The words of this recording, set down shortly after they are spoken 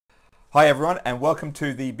Hi everyone, and welcome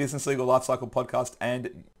to the Business Legal Lifecycle podcast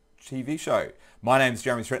and TV show. My name is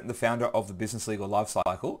Jeremy Stretton, the founder of the Business Legal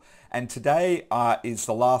Lifecycle, and today is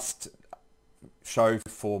the last show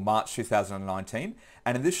for March 2019.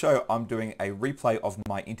 And in this show, I'm doing a replay of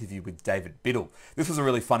my interview with David Biddle. This was a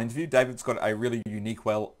really fun interview. David's got a really unique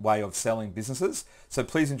way of selling businesses, so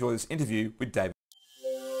please enjoy this interview with David.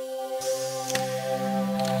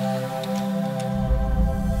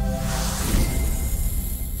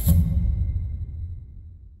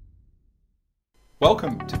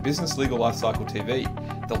 Welcome to Business Legal Lifecycle TV,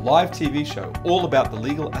 the live TV show all about the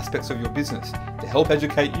legal aspects of your business to help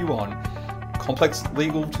educate you on complex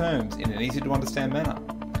legal terms in an easy to understand manner,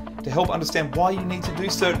 to help understand why you need to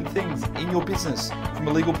do certain things in your business from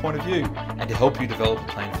a legal point of view, and to help you develop a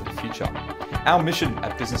plan for the future. Our mission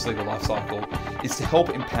at Business Legal Lifecycle is to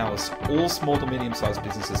help empower all small to medium-sized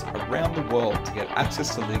businesses around the world to get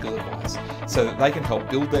access to legal advice so that they can help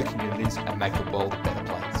build their communities and make the world a better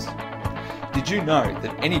place. Did you know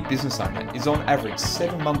that any business owner is on average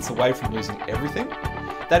 7 months away from losing everything?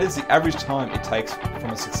 That is the average time it takes from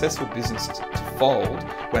a successful business to fold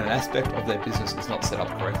when an aspect of their business is not set up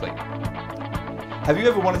correctly. Have you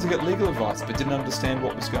ever wanted to get legal advice but didn't understand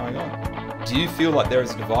what was going on? Do you feel like there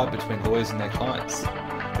is a divide between lawyers and their clients?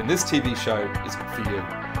 Then this TV show is for you.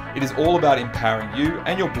 It is all about empowering you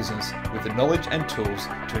and your business with the knowledge and tools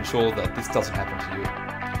to ensure that this doesn't happen to you.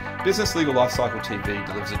 Business Legal Lifecycle TV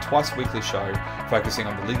delivers a twice-weekly show focusing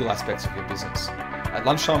on the legal aspects of your business. At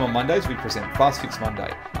lunchtime on Mondays, we present Fast Fix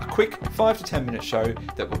Monday, a quick 5 to 10 minute show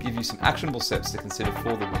that will give you some actionable steps to consider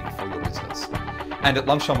for the week for your business. And at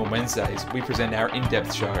lunchtime on Wednesdays, we present our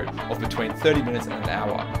in-depth show of between 30 minutes and an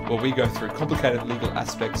hour, where we go through complicated legal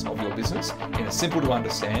aspects of your business in a simple to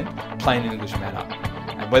understand, plain English manner.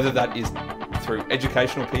 And whether that is through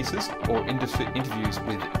educational pieces or interviews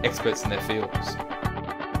with experts in their fields.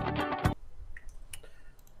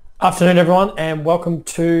 Afternoon everyone, and welcome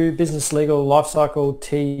to Business Legal Lifecycle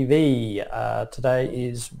TV. Today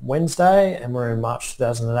is Wednesday and we're in March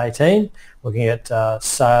 2018 looking at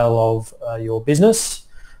sale of your business,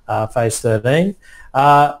 phase 13.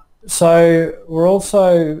 This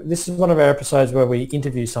is one of our episodes where we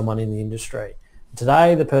interview someone in the industry.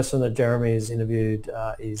 Today the person that Jeremy has interviewed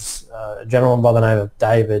is a gentleman by the name of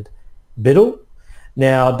David Biddle.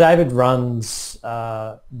 Now, David runs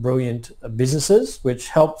brilliant businesses, which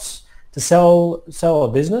helps to sell a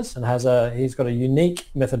business, and he's got a unique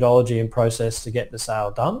methodology and process to get the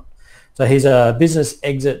sale done. So he's a business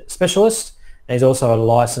exit specialist, and he's also a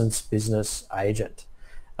licensed business agent.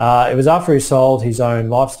 It was after he sold his own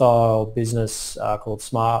lifestyle business called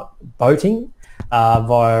Smart Boating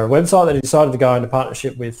via a website that he decided to go into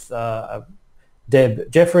partnership with Deb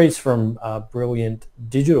Jeffries from Brilliant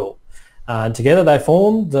Digital. And together they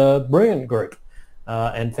formed the Brilliant Group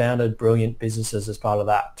and founded Brilliant Businesses as part of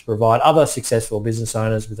that to provide other successful business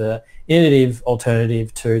owners with an innovative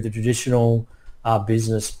alternative to the traditional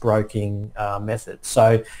business broking method.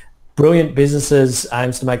 So Brilliant Businesses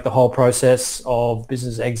aims to make the whole process of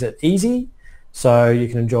business exit easy so you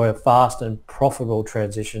can enjoy a fast and profitable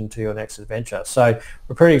transition to your next adventure. So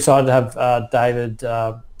we're pretty excited to have David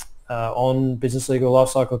on Business Legal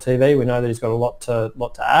Lifecycle TV. We know that he's got a lot to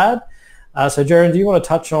add. So, Jaron, do you want to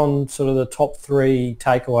touch on sort of the top 3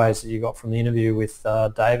 takeaways that you got from the interview with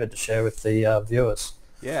David to share with the viewers?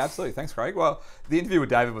 Yeah, absolutely. Thanks, Craig. Well, the interview with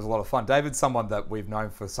David was a lot of fun. David's someone that we've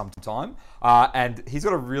known for some time, and he's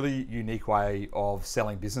got a really unique way of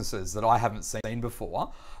selling businesses that I haven't seen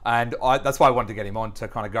before, and that's why I wanted to get him on to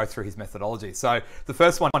kind of go through his methodology. So the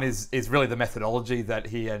first one is really the methodology that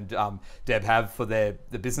he and Deb have for the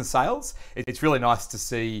business sales. It's really nice to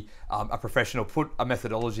see a professional put a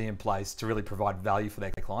methodology in place to really provide value for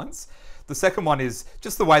their clients. The second one is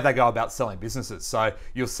just the way they go about selling businesses. So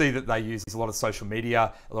you'll see that they use a lot of social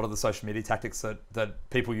media, a lot of the social media tactics that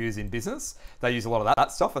people use in business. They use a lot of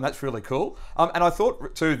that stuff, and that's really cool. And I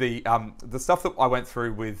thought too, the stuff that I went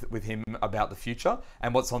through with him about the future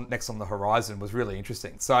and what's next on the horizon was really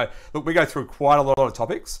interesting. So look, we go through quite a lot of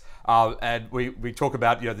topics, and we talk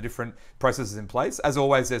about the different processes in place. As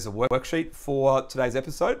always, there's a worksheet for today's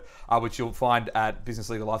episode, which you'll find at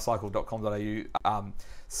businesslegallifecycle.com.au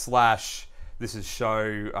this is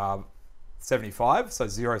show 75, so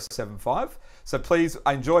 075. So please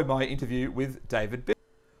enjoy my interview with David Biddle.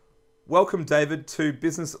 Welcome, David, to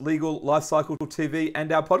Business Legal Lifecycle TV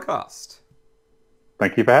and our podcast.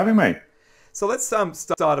 Thank you for having me. So let's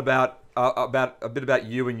start about a bit about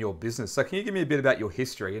you and your business. So can you give me a bit about your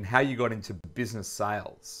history and how you got into business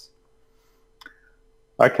sales?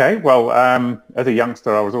 Okay, well, as a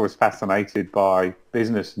youngster, I was always fascinated by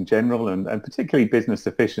business in general and particularly business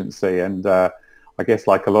efficiency. And I I guess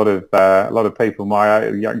like a lot of people, my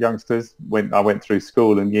youngsters, when I went through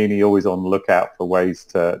school and uni, always on the lookout for ways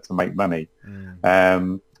to make money.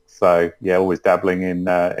 So yeah, always dabbling in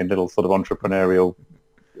little sort of entrepreneurial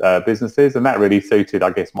businesses, and that really suited,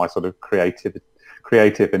 I guess, my sort of creative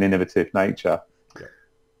and innovative nature.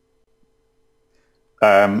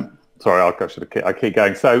 Sorry, I keep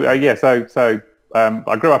going. So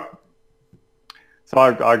I grew up. So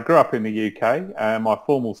I grew up in the UK. My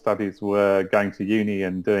formal studies were going to uni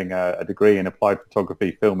and doing a degree in applied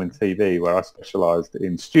photography, film and TV, where I specialised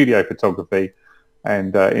in studio photography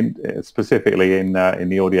and specifically in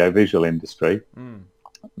the audio-visual industry.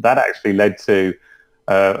 That actually led to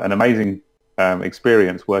an amazing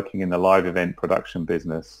experience working in the live event production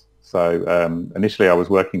business. So initially I was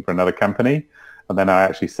working for another company, and then I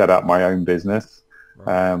actually set up my own business.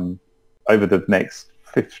 Over the next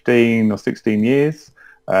 15 or 16 years,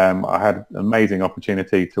 I had an amazing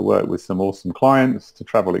opportunity to work with some awesome clients, to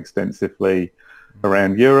travel extensively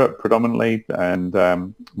around Europe predominantly, and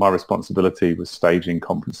my responsibility was staging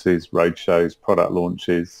conferences, roadshows, product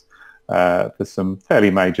launches for some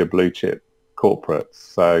fairly major blue chip corporates.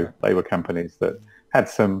 So they were companies that had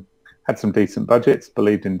some decent budgets,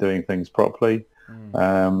 believed in doing things properly,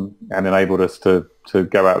 and enabled us to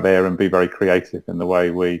go out there and be very creative in the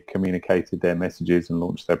way we communicated their messages and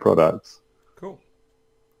launched their products. Cool.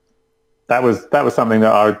 That was something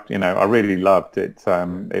that I really loved. It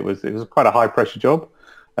was quite a high pressure job.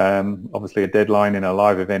 Obviously, a deadline in a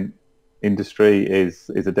live event industry is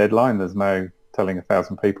a deadline. There's no telling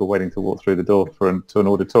 1,000 people waiting to walk through the door to an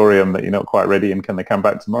auditorium that you're not quite ready and can they come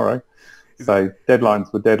back tomorrow. So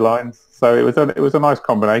deadlines were deadlines. So it was a nice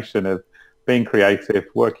combination of being creative,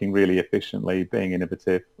 working really efficiently, being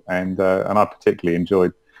innovative, and I particularly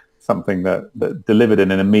enjoyed something that delivered an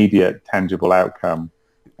immediate, tangible outcome.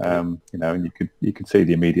 And you could see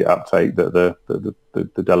the immediate uptake that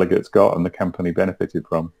the delegates got and the company benefited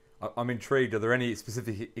from. I'm intrigued. Are there any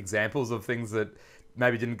specific examples of things that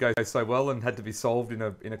maybe didn't go so well and had to be solved in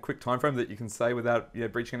a quick time frame that you can say without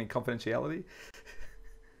breaching any confidentiality?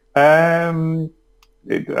 I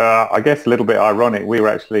guess a little bit ironic. We were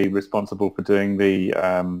actually responsible for doing the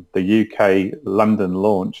UK London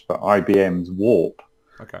launch for IBM's Warp,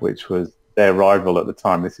 which was their rival at the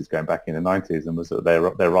time. This is going back in the 90s, and was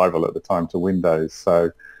their rival at the time to Windows.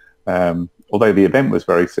 So although the event was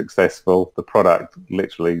very successful, the product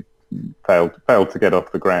literally failed to get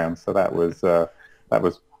off the ground. So that was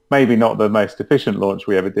maybe not the most efficient launch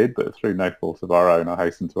we ever did, but through no fault of our own, I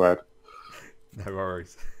hasten to add. No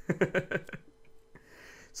worries.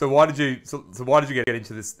 So why did you get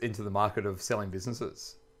into the market of selling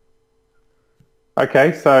businesses?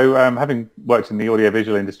 Okay, so having worked in the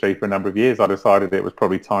audiovisual industry for a number of years, I decided it was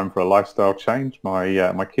probably time for a lifestyle change.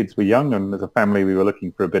 My kids were young, and as a family, we were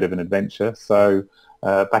looking for a bit of an adventure. So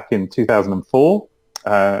back in 2004,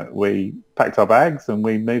 we packed our bags and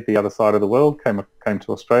we moved the other side of the world, came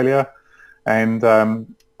to Australia, and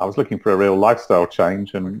I was looking for a real lifestyle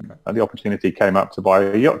change, and the opportunity came up to buy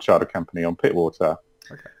a yacht charter company on Pittwater.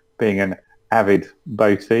 Being an avid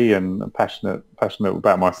boatie and passionate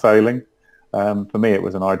about my sailing, for me it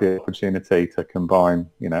was an ideal opportunity to combine,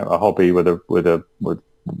 a hobby with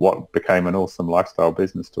what became an awesome lifestyle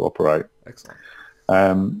business to operate. Excellent.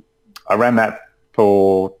 I ran that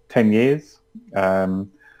for 10 years,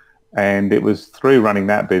 and it was through running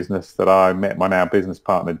that business that I met my now business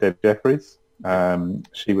partner, Deb Jeffries.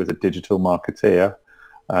 She was a digital marketeer,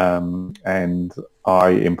 and I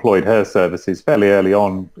employed her services fairly early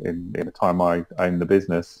on in the time I owned the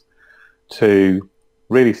business to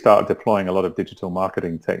really start deploying a lot of digital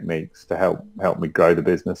marketing techniques to help me grow the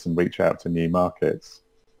business and reach out to new markets.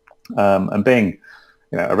 And being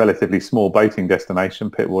a relatively small boating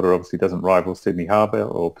destination, Pittwater obviously doesn't rival Sydney Harbour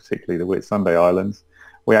or particularly the Whitsunday Islands.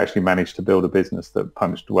 We actually managed to build a business that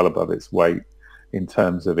punched well above its weight in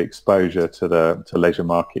terms of exposure to leisure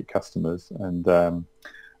market customers, and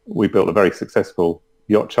we built a very successful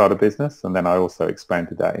yacht charter business, and then I also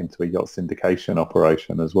expanded that into a yacht syndication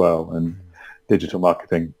operation as well, and digital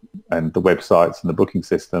marketing and the websites and the booking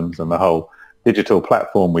systems and the whole digital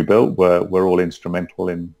platform we built were all instrumental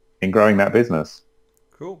in growing that business.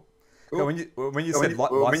 Cool. So when you said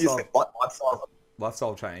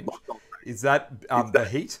lifestyle change, is that the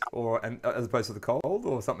heat, or as opposed to the cold,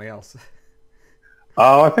 or something else?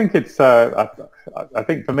 Oh, I think it's. I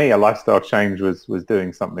think for me, a lifestyle change was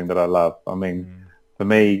doing something that I love. I mean, for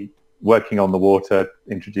me, working on the water,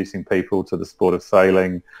 introducing people to the sport of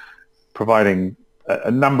sailing, providing a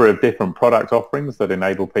number of different product offerings that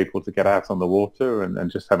enable people to get out on the water and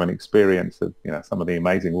just have an experience of some of the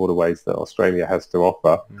amazing waterways that Australia has to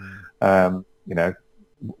offer.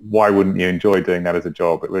 why wouldn't you enjoy doing that as a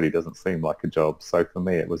job? It really doesn't seem like a job. So for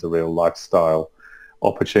me, it was a real lifestyle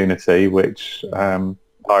opportunity, which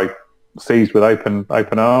I seized with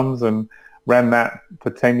open arms and ran that for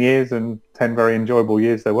 10 years, and 10 very enjoyable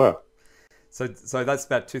years there were. So that's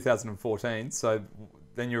about 2014. So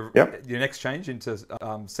then your next change into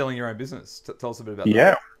selling your own business. Tell us a bit about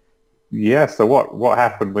that. Yeah. So what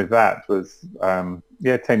happened with that was 10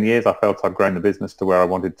 years. I felt I'd grown the business to where I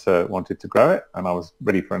wanted to grow it, and I was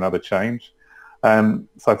ready for another change. So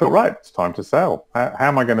I thought, right, it's time to sell. How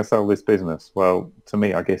am I going to sell this business? Well, to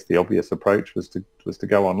me, I guess the obvious approach was to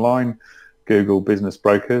go online, Google business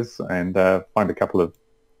brokers, and find a couple of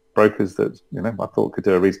brokers that I thought could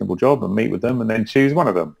do a reasonable job, and meet with them, and then choose one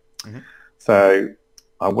of them. Mm-hmm. So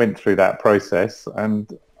I went through that process,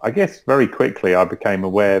 and I guess very quickly I became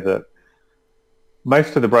aware that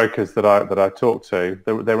most of the brokers that I talked to,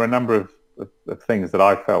 there were a number of things that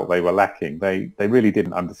I felt they were lacking. They really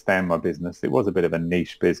didn't understand my business. It was a bit of a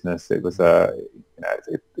niche business. It was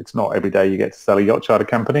it's not every day you get to sell a yacht charter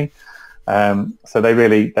company. So they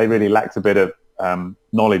really lacked a bit of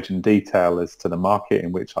knowledge and detail as to the market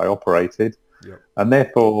in which I operated. Yep. And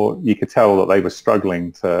therefore you could tell that they were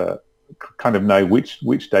struggling to kind of know which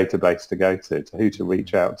database to go to who to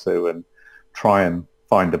reach out to and try and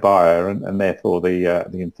find a buyer, and therefore the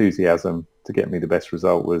enthusiasm to get me the best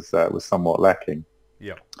result was somewhat lacking.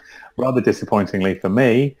 Yeah. Rather disappointingly for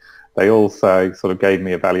me, they also sort of gave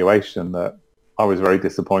me a valuation that I was very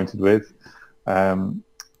disappointed with.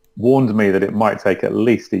 Warned me that it might take at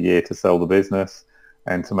least a year to sell the business,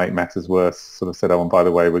 and to make matters worse, sort of said, oh, and by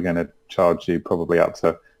the way, we're going to charge you probably up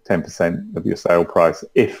to 10% of your sale price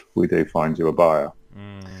if we do find you a buyer.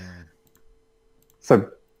 Mm. So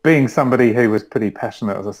being somebody who was pretty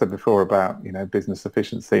passionate, as I said before, about business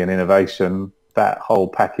efficiency and innovation, that whole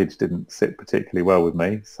package didn't sit particularly well with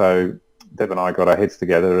me. So Deb and I got our heads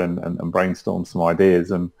together and brainstormed some ideas,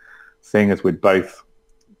 and seeing as we'd both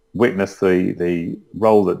witnessed the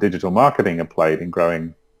role that digital marketing had played in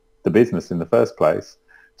growing the business in the first place,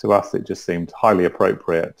 to us it just seemed highly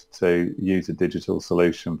appropriate to use a digital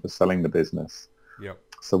solution for selling the business. Yep.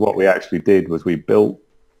 So what we actually did was we built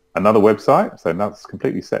another website, so that's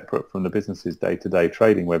completely separate from the business's day-to-day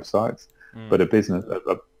trading websites, but a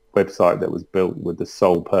website that was built with the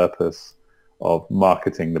sole purpose of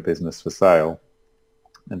marketing the business for sale.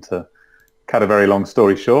 And to cut a very long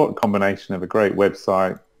story short, a combination of a great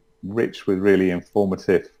website, rich with really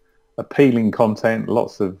informative, appealing content,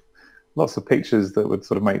 lots of pictures that would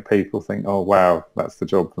sort of make people think, oh wow, that's the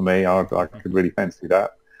job for me, I could really fancy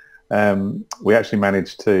that. We actually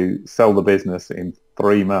managed to sell the business in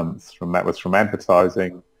 3 months. From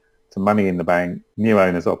advertising to money in the bank, new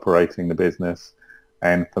owners operating the business,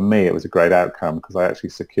 and for me it was a great outcome because I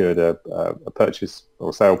actually secured a purchase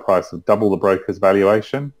or sale price of double the broker's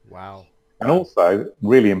valuation. Wow. And also,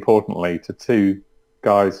 really importantly, to 2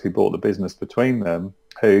 guys who bought the business between them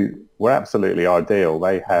who were absolutely ideal.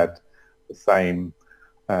 They had the same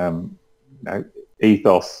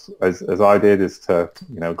ethos as I did, as to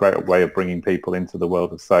a great way of bringing people into the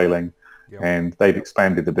world of sailing. Yep. And they've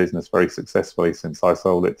expanded the business very successfully since I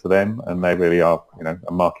sold it to them, and they really are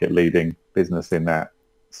a market leading business in that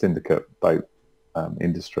syndicate boat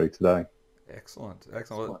industry today. Excellent.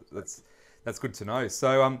 That's good to know.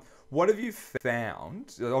 So what have you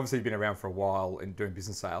found? Obviously you've been around for a while in doing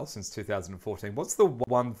business sales since 2014. What's the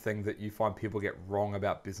one thing that you find people get wrong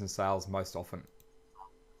about business sales most often?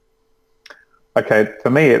 Okay, for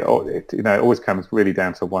me, it always comes really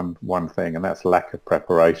down to one thing, and that's lack of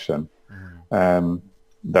preparation. Mm.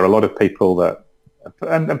 There are a lot of people that,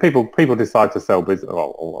 and people decide to sell business,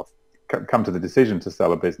 or come to the decision to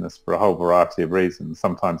sell a business for a whole variety of reasons.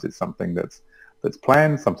 Sometimes it's something that's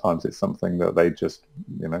planned. Sometimes it's something that they just,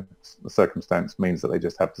 the circumstance means that they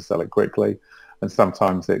just have to sell it quickly. And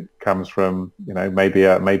sometimes it comes from, maybe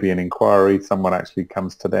an inquiry. Someone actually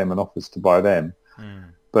comes to them and offers to buy them. Mm.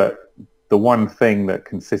 But the one thing that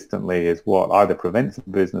consistently is what either prevents the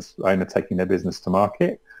business owner taking their business to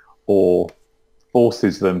market or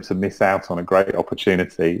forces them to miss out on a great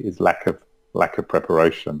opportunity is lack of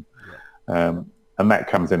preparation. Yeah. And that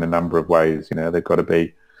comes in a number of ways. They've got to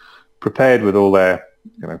be prepared with all their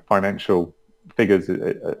financial figures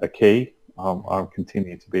are key. I'll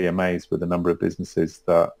continue to be amazed with the number of businesses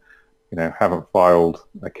that haven't filed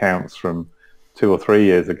accounts from 2 or 3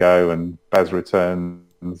 years ago and BAS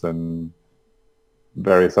returns and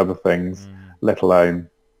various other things, let alone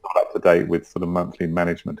not up to date with sort of monthly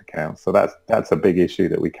management accounts. So that's a big issue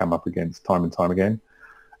that we come up against time and time again.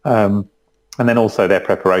 And then also their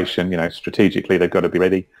preparation, strategically they've got to be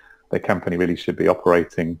ready. Their company really should be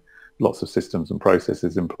operating, lots of systems and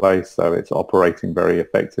processes in place, so it's operating very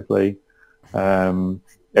effectively.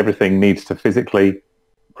 Everything needs to physically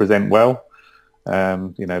present well.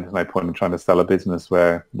 There's no point in trying to sell a business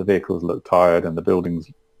where the vehicles look tired and the building's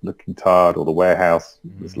looking tired, or the warehouse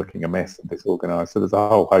is looking a mess and disorganized. So there's a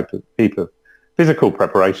whole heap of physical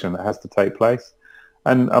preparation that has to take place.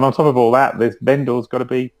 And on top of all that, this vendor's got to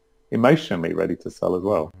be emotionally ready to sell as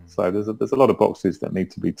well. So there's a lot of boxes that need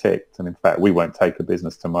to be ticked. And in fact, we won't take a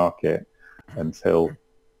business to market until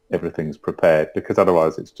everything's prepared, because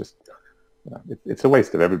otherwise it's just, it's a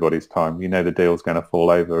waste of everybody's time. The deal's going to fall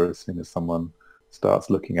over as soon as someone starts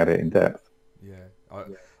looking at it in depth. Yeah, I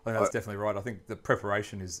think that's definitely right. I think the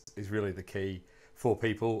preparation is really the key for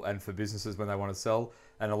people and for businesses when they want to sell.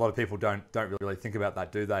 And a lot of people don't really think about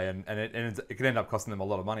that, do they? And it can end up costing them a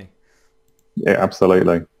lot of money. Yeah,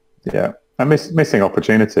 absolutely. Yeah, and missing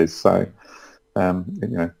opportunities. So,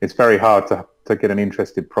 it's very hard to get an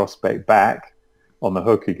interested prospect back on the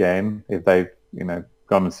hook again if they've,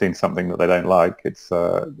 gone and seen something that they don't like. It's,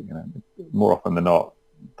 more often than not,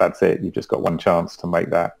 that's it. You've just got one chance to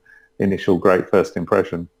make that initial great first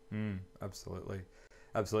impression. Absolutely.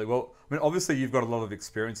 Well, I mean, obviously you've got a lot of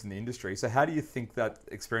experience in the industry. So how do you think that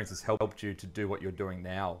experience has helped you to do what you're doing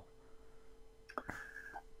now?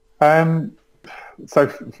 So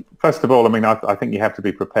first of all, I mean, I think you have to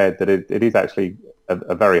be prepared that it is actually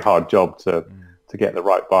a very hard job to get the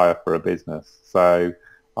right buyer for a business. So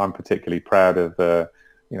I'm particularly proud of the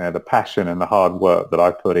passion and the hard work that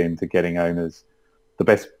I put into getting owners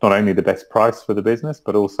not only the best price for the business,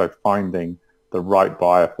 but also finding the right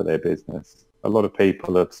buyer for their business. A lot of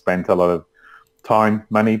people have spent a lot of time,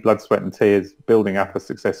 money, blood, sweat and tears building up a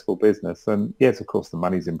successful business. And yes, of course, the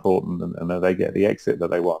money's important and that they get the exit that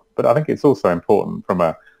they want. But I think it's also important from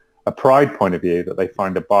a pride point of view that they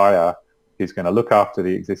find a buyer who's going to look after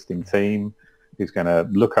the existing team, who's going to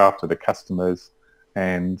look after the customers,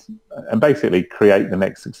 and basically create the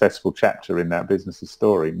next successful chapter in that business's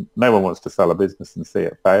story. No one wants to sell a business and see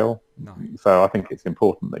it fail. No. So I think it's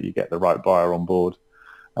important that you get the right buyer on board,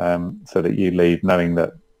 so that you leave knowing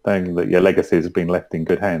that your legacy has been left in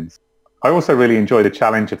good hands. I also really enjoy the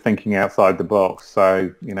challenge of thinking outside the box.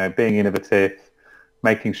 So, being innovative,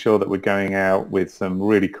 making sure that we're going out with some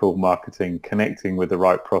really cool marketing, connecting with the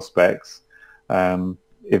right prospects.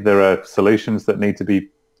 If there are solutions that need to be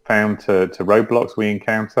found to roadblocks we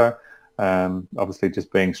encounter, obviously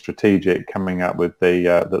just being strategic, coming up with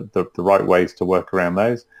the right ways to work around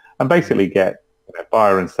those, and basically get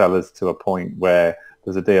buyer and sellers to a point where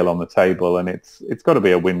there's a deal on the table, and it's got to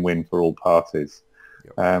be a win-win for all parties.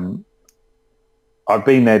 Yep. I've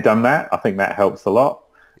been there, done that. I think that helps a lot,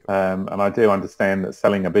 and I do understand that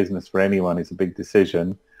selling a business for anyone is a big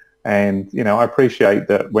decision. And I appreciate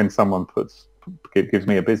that when someone gives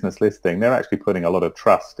me a business listing, they're actually putting a lot of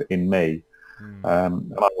trust in me,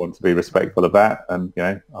 and I want to be respectful of that. And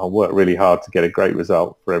I'll work really hard to get a great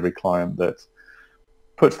result for every client that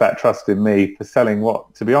puts that trust in me for selling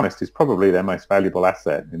what, to be honest, is probably their most valuable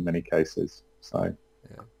asset in many cases. So,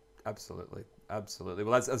 yeah, absolutely.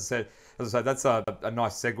 Well, as I said, that's a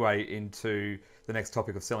nice segue into the next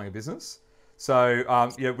topic of selling a business. So,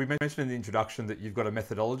 we mentioned in the introduction that you've got a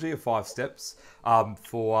methodology of 5 steps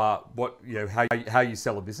for how you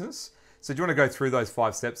sell a business. So, do you want to go through those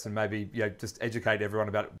 5 steps and maybe just educate everyone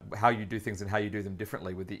about how you do things and how you do them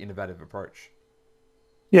differently with the innovative approach?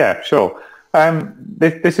 Yeah, sure.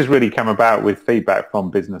 This has really come about with feedback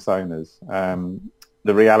from business owners.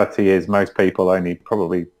 The reality is most people only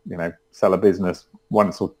probably sell a business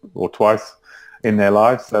once or twice in their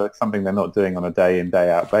lives, so it's something they're not doing on a day in, day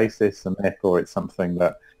out basis, and therefore it's something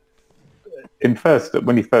that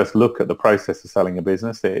when you first look at the process of selling a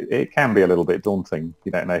business, it can be a little bit daunting.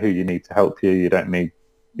 You don't know who you need to help you. You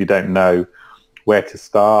don't know where to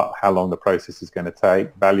start, how long the process is going to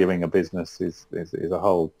take. Valuing a business is a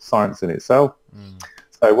whole science in itself.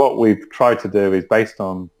 So what we've tried to do is based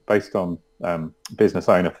on business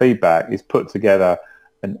owner feedback, is put together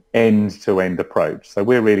an end-to-end approach. So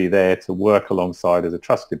we're really there to work alongside as a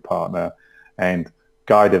trusted partner and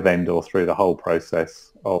guide a vendor through the whole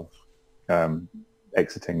process of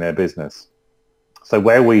exiting their business. So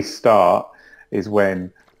where we start is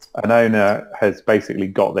when an owner has basically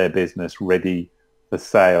got their business ready for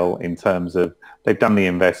sale, in terms of they've done the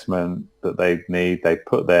investment that they need, they've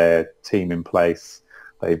put their team in place,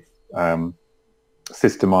 they've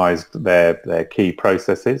systemized their key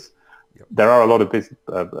processes. Yep. There are a lot of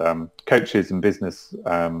coaches and businesses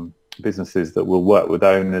that will work with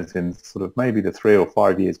owners in sort of maybe the 3 or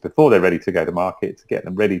 5 years before they're ready to go to market, to get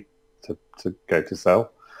them ready to go to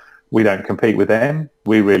sell. We don't compete with them.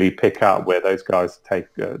 We really pick up where those guys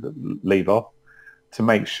leave off. to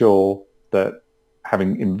make sure that,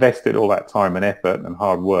 having invested all that time and effort and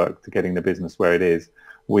hard work to getting the business where it is,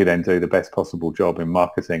 we then do the best possible job in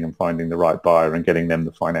marketing and finding the right buyer and getting them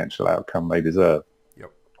the financial outcome they deserve.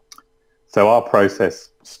 Yep. So our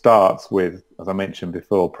process starts with, as I mentioned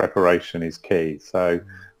before, preparation is key. So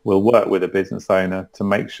we'll work with a business owner to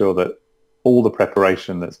make sure that all the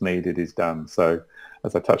preparation that's needed is done. So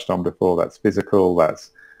as I touched on before, that's physical,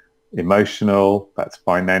 that's emotional, that's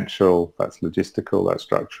financial, that's logistical, that's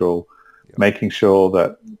structural. Yep. Making sure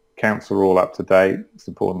that accounts are all up to date. It's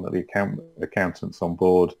important that the accountant's on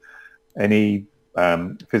board. Any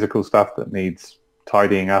physical stuff that needs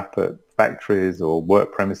tidying up at factories or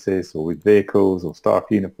work premises or with vehicles or staff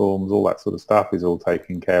uniforms, all that sort of stuff is all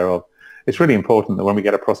taken care of. It's really important that when we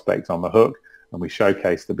get a prospect on the hook and we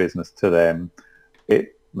showcase the business to them,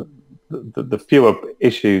 the fewer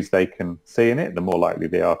issues they can see in it, the more likely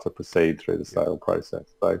they are to proceed through the sale process.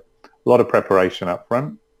 So a lot of preparation up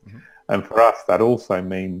front. And for us, that also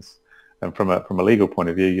means, and from a legal point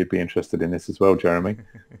of view, you'd be interested in this as well, Jeremy.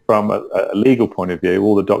 From a legal point of view,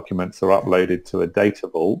 all the documents are uploaded to a data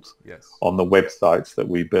vault on the websites that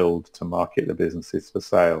we build to market the businesses for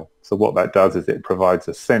sale. So what that does is it provides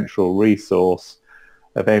a central resource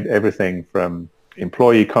of everything from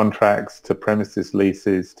employee contracts to premises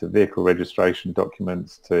leases to vehicle registration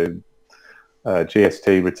documents to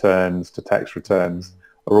GST returns to tax returns,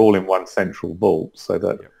 are all in one central vault, so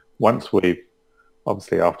that once we've,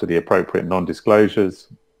 obviously after the appropriate non-disclosures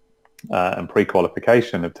and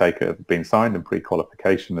pre-qualification have been signed and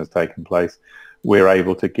pre-qualification has taken place, we're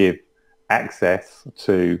able to give access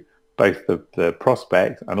to both the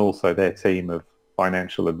prospect and also their team of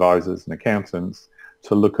financial advisors and accountants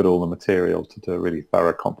to look at all the material to do a really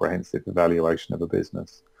thorough, comprehensive evaluation of a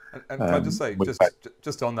business. And can I just say,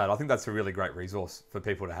 just on that, I think that's a really great resource for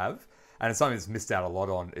people to have. And it's something that's missed out a lot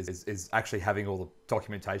on is actually having all the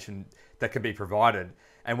documentation that can be provided.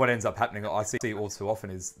 And what ends up happening, I see all too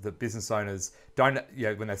often, is that business owners don't,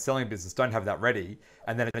 when they're selling a business, don't have that ready.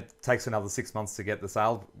 And then it takes another 6 months to get the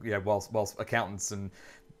sale, whilst accountants and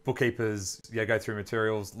bookkeepers go through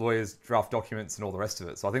materials, lawyers draft documents and all the rest of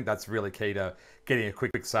it. So I think that's really key to getting a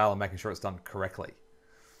quick sale and making sure it's done correctly.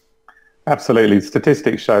 Absolutely.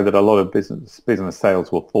 Statistics show that a lot of business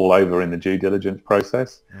sales will fall over in the due diligence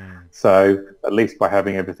process. So at least by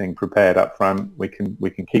having everything prepared up front, we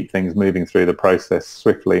can keep things moving through the process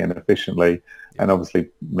swiftly and efficiently, and obviously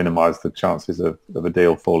minimise the chances of a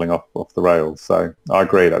deal falling off the rails. So I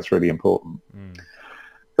agree, that's really important.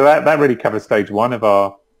 So that really covers stage one of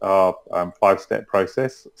our 5-step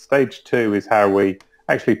process. Stage 2 is how we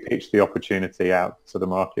actually pitch the opportunity out to the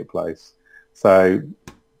marketplace. So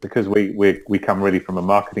because we come really from a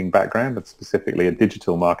marketing background, but specifically a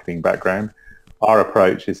digital marketing background, our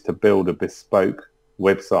approach is to build a bespoke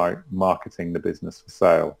website marketing the business for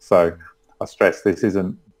sale. So I stress this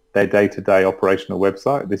isn't their day-to-day operational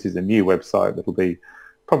website. This is a new website that will be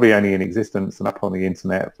probably only in existence and up on the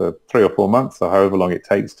internet for 3 or 4 months, or however long it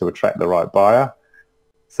takes to attract the right buyer.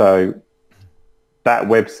 So that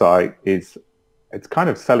website it's kind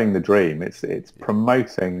of selling the dream. It's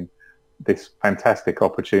promoting this fantastic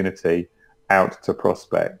opportunity out to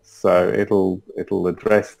prospects. So it'll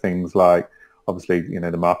address things like, obviously,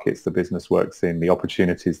 the markets the business works in, the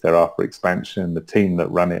opportunities there are for expansion, the team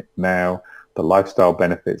that run it now, the lifestyle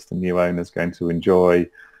benefits the new owner's going to enjoy.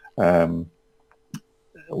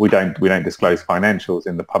 We don't disclose financials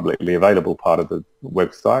in the publicly available part of the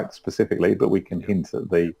website specifically, but we can hint at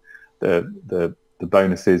the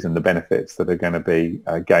bonuses and the benefits that are going to be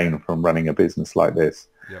gained from running a business like this.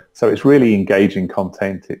 So it's really engaging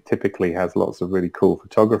content. It typically has lots of really cool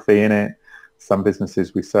photography in it. Some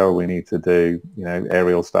businesses we sell, we need to do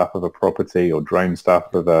aerial stuff of a property or drone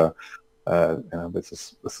stuff of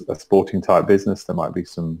it's a sporting type business. There might be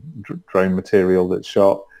some drone material that's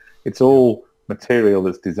shot. It's all material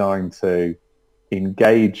that's designed to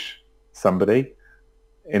engage somebody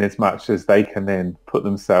in as much as they can then put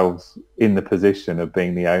themselves in the position of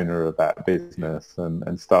being the owner of that business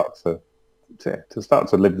and start to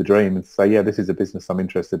live the dream and say, yeah, this is a business I'm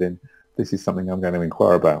interested in. This is something I'm going to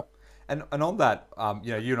inquire about. And on that,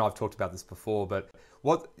 you and I have talked about this before, but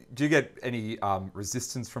what do you get any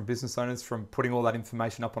resistance from business owners from putting all that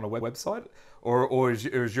information up on a website, or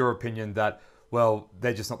is your opinion that, well,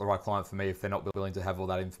 they're just not the right client for me if they're not willing to have all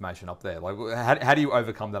that information up there? Like, how do you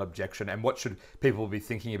overcome that objection, and what should people be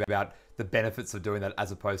thinking about the benefits of doing that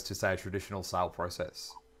as opposed to, say, a traditional sale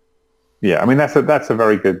process? Yeah, I mean that's a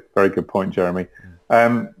very good point, Jeremy.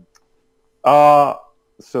 Our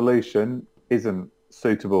solution isn't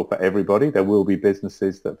suitable for everybody. There will be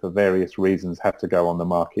businesses that for various reasons have to go on the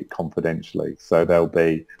market confidentially. So there'll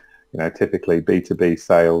be typically B2B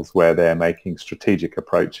sales where they're making strategic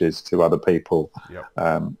approaches to other people,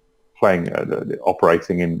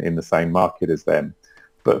 operating in the same market as them.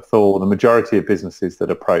 But for the majority of businesses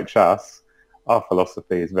that approach us, our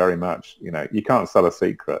philosophy is very much, you can't sell a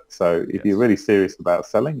secret. So if you're really serious about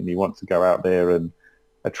selling and you want to go out there and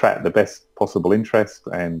attract the best possible interest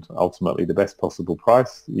and ultimately the best possible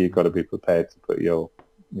price, you've got to be prepared to put your,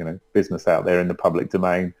 business out there in the public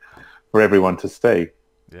domain for everyone to see.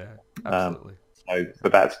 Yeah, absolutely.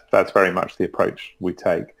 But that's very much the approach we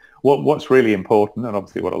take. What's really important, and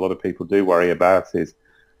obviously what a lot of people do worry about, is,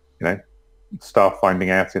 staff finding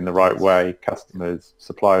out in the right way, customers,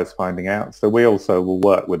 suppliers finding out. So we also will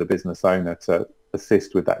work with a business owner to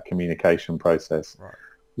assist with that communication process. Right.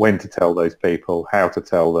 When to tell those people, how to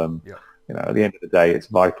tell them. Yep. At the end of the day, it's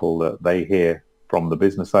vital that they hear from the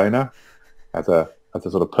business owner as a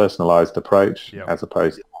sort of personalised approach, as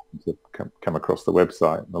opposed to come across the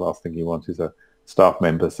website. The last thing you want is a staff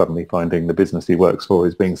member suddenly finding the business he works for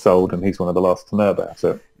is being sold and he's one of the last to know about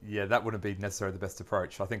it. Yeah, that wouldn't be necessarily the best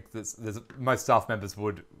approach. I think most staff members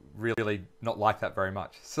would really not like that very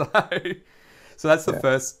much. So that's the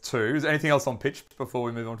first two. Is there anything else on pitch before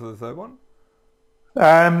we move on to the third one?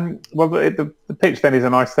 Well, the pitch then is a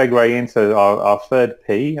nice segue into our third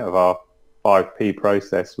P of our 5P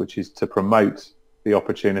process, which is to promote the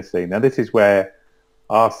opportunity. Now, this is where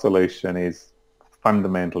our solution is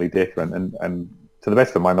fundamentally different, and to the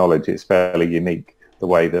best of my knowledge, it's fairly unique, the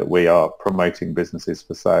way that we are promoting businesses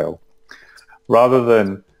for sale. Rather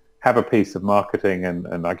than have a piece of marketing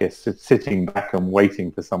and I guess sitting back and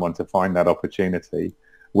waiting for someone to find that opportunity,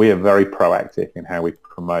 we are very proactive in how we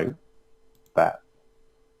promote that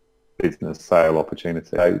business sale opportunity.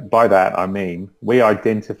 So by that, I mean we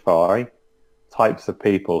identify types of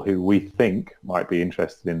people who we think might be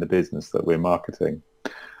interested in the business that we're marketing.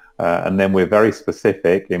 And then we're very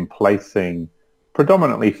specific in placing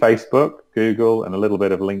predominantly Facebook, Google, and a little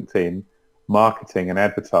bit of LinkedIn marketing and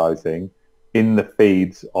advertising in the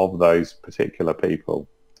feeds of those particular people.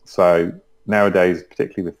 So nowadays,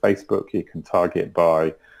 particularly with Facebook, you can target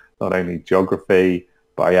by not only geography,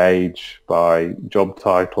 by age, by job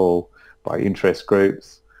title, by interest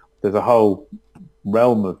groups. There's a whole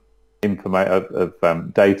realm of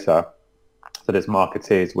data that as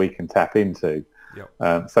marketeers we can tap into.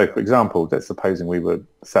 Yep. So, for example, let's supposing we were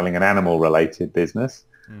selling an animal-related business,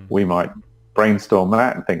 we might brainstorm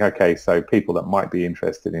that and think, okay, so people that might be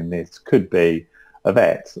interested in this could be a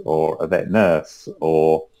vet or a vet nurse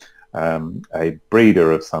or a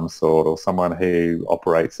breeder of some sort or someone who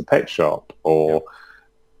operates a pet shop, or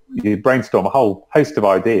you brainstorm a whole host of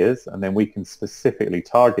ideas, and then we can specifically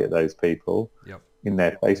target those people in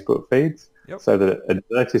their Facebook feeds so that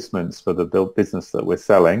advertisements for the business that we're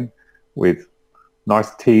selling with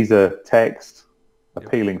nice teaser text,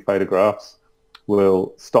 appealing photographs,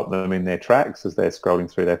 will stop them in their tracks as they're scrolling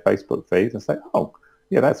through their Facebook feeds and say, oh,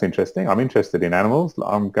 yeah, that's interesting. I'm interested in animals.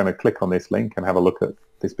 I'm going to click on this link and have a look at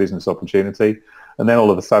this business opportunity. And then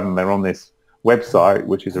all of a sudden they're on this website,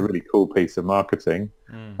 which is a really cool piece of marketing.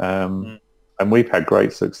 And we've had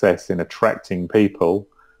great success in attracting people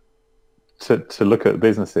to look at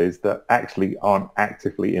businesses that actually aren't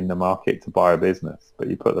actively in the market to buy a business. But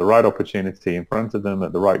you put the right opportunity in front of them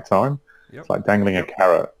at the right time. It's like dangling a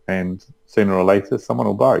carrot, and sooner or later someone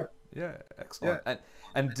will buy. Yeah, excellent. Yeah.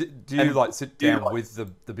 And do you like sit down with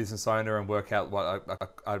the business owner and work out what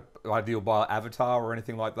a ideal buyer avatar or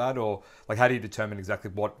anything like that, or like how do you determine exactly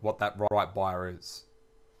what that right buyer is?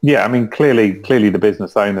 Yeah, I mean, clearly the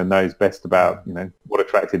business owner knows best about what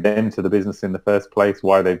attracted them to the business in the first place,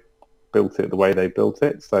 why they built it the way they built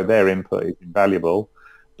it. So their input is invaluable.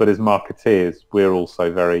 But as marketeers, we're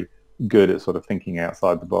also very good at sort of thinking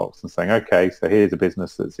outside the box and saying, okay, so here's a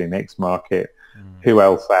business that's in X market. Who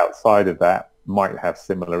else outside of that might have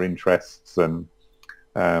similar interests and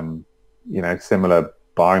similar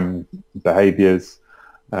buying behaviors?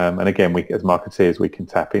 And again, we as marketeers, we can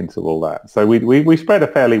tap into all that. So we spread a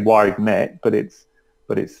fairly wide net, but it's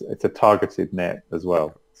a targeted net as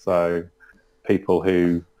well. So people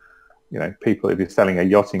who if you're selling a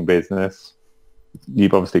yachting business,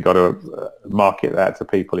 you've obviously got to market that to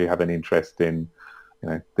people who have an interest in,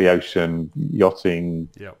 the ocean, yachting,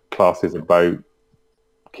 classes of boat,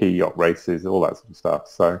 key yacht races, all that sort of stuff.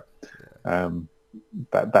 So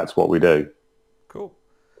that's what we do. Cool.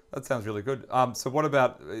 That sounds really good. So what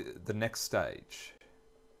about the next stage?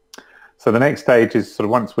 So the next stage is sort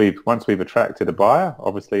of once we've attracted a buyer.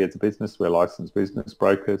 Obviously, as a business, we're licensed business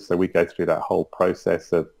brokers, so we go through that whole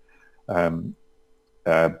process of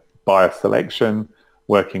buyer selection,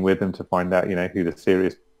 working with them to find out who the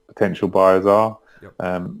serious potential buyers are.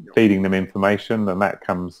 feeding them information, and that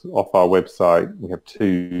comes off our website.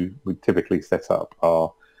 We typically set up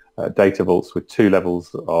our data vaults with 2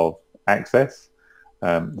 levels of access.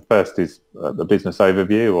 The first is the business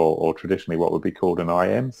overview, or traditionally what would be called an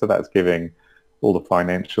IM. So that's giving all the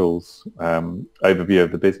financials, overview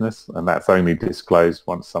of the business, and that's only disclosed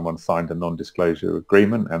once someone signed a non-disclosure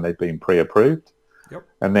agreement and they've been pre-approved.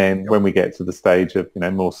 And then when we get to the stage of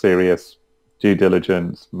more serious due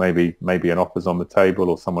diligence, maybe an offer's on the table,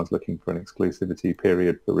 or someone's looking for an exclusivity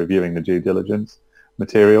period for reviewing the due diligence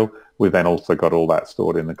material, we've then also got all that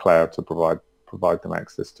stored in the cloud to provide them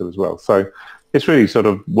access to as well. So it's really sort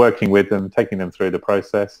of working with them, taking them through the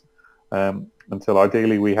process until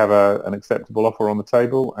ideally we have an acceptable offer on the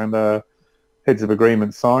table and a heads of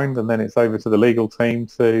agreement signed, and then it's over to the legal team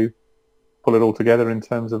to pull it all together in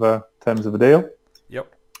terms of a deal.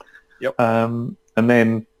 And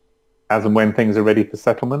then as and when things are ready for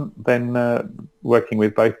settlement, then working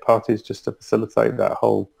with both parties just to facilitate that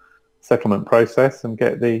whole settlement process and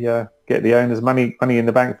get the owner's money in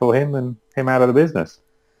the bank for him and him out of the business.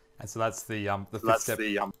 And so that's the fifth step.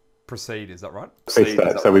 Proceed, is that right?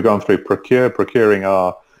 So we've gone through procuring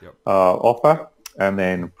our offer, and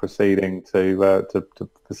then proceeding to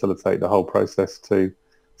facilitate the whole process to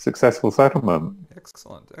successful settlement.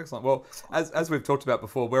 Excellent. Well, as we've talked about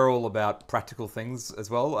before, we're all about practical things as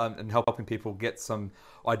well, and helping people get some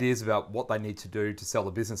ideas about what they need to do to sell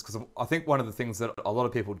the business. Because I think one of the things that a lot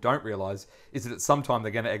of people don't realize is that at some time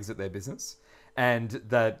they're going to exit their business, and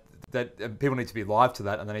that people need to be live to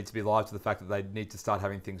that, and they need to be live to the fact that they need to start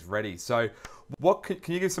having things ready. So what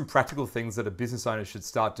can you give some practical things that a business owner should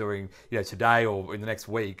start doing today or in the next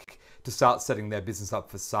week to start setting their business up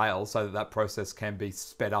for sale, so that process can be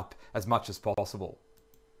sped up as much as possible?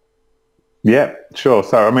 Yeah, sure.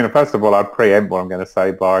 So I mean, first of all, I'd preempt what I'm going to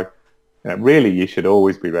say by really you should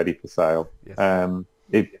always be ready for sale. Yes.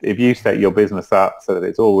 If you set your business up so that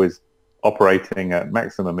it's always operating at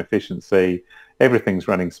maximum efficiency, everything's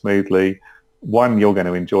running smoothly, one, you're going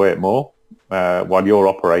to enjoy it more while you're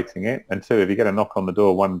operating it, and two, if you get a knock on the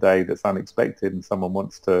door one day that's unexpected and someone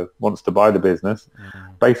wants to buy the business,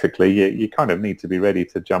 basically you kind of need to be ready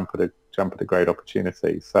to jump at a great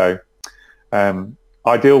opportunity. So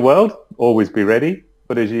ideal world, always be ready,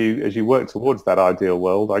 but as you work towards that ideal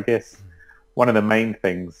world, I guess one of the main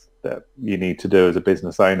things that you need to do as a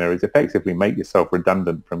business owner is effectively make yourself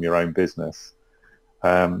redundant from your own business.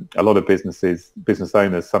 A lot of business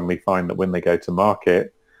owners suddenly find that when they go to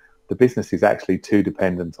market, the business is actually too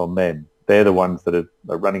dependent on them. They're the ones that are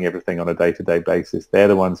running everything on a day-to-day basis. They're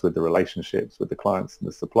the ones with the relationships with the clients and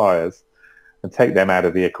the suppliers, and take them out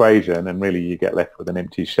of the equation, and really you get left with an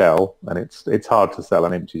empty shell, and it's hard to sell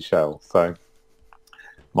an empty shell. So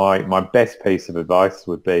my best piece of advice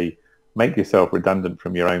would be make yourself redundant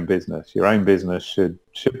from your own business. Your own business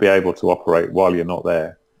should be able to operate while you're not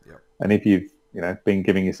there. And if you've been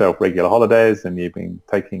giving yourself regular holidays and you've been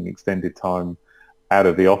taking extended time out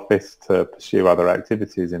of the office to pursue other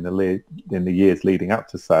activities in the years leading up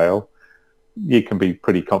to sale, you can be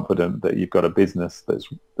pretty confident that you've got a business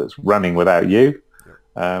that's running without you,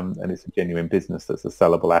 and it's a genuine business that's a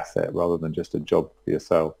sellable asset rather than just a job for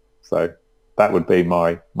yourself. So that would be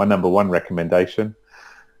my number one recommendation.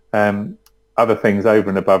 Other things over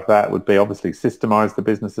and above that would be obviously systemize the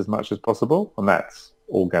business as much as possible, and that's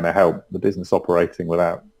all going to help the business operating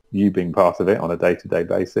without you being part of it on a day-to-day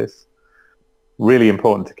basis. Really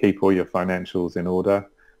important to keep all your financials in order.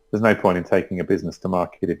 There's no point in taking a business to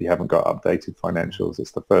market if you haven't got updated financials.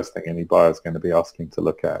 It's the first thing any buyer is going to be asking to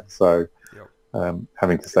look at. So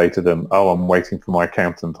having to say to them, oh, I'm waiting for my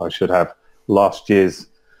accountant, I should have last year's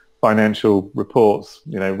financial reports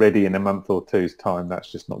ready in a month or two's time,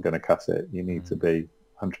 that's just not going to cut it. You need to be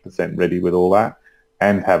 100% ready with all that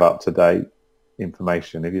and have up-to-date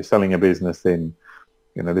information. If you're selling a business in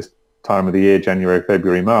this time of the year, January,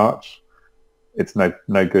 February, March, it's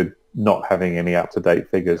no good not having any up-to-date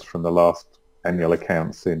figures from the last annual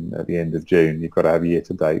accounts at the end of June. You've got to have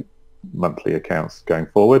year-to-date monthly accounts going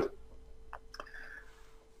forward.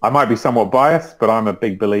 I might be somewhat biased, but I'm a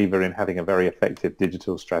big believer in having a very effective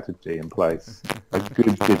digital strategy in place. A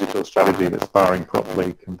good digital strategy that's firing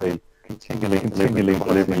properly can be continually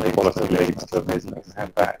delivering quality leads to a business.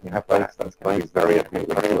 That's going to be very appealing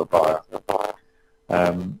to a buyer.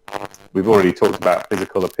 We've already talked about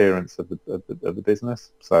physical appearance of the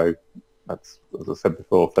business, so that's, as I said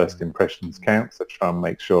before, first impressions count. So try and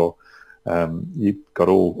make sure you've got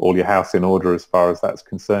all your house in order as far as that's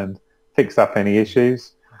concerned. Fix up any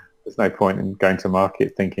issues. There's no point in going to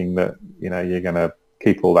market thinking that you're going to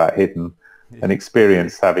keep all that hidden. An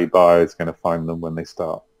experienced, savvy buyer is going to find them when they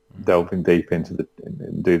start. delving deep into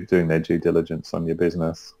doing their due diligence on your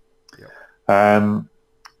business. Yep.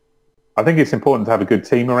 I think it's important to have a good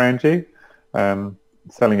team around you.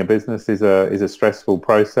 Selling a business is a stressful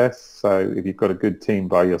process. So if you've got a good team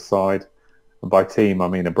by your side, and by team I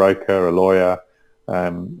mean a broker, a lawyer,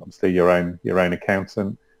 obviously your own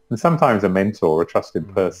accountant, and sometimes a mentor, a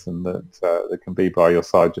trusted person that can be by your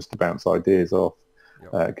side just to bounce ideas off,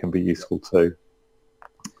 can be useful too.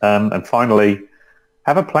 And finally,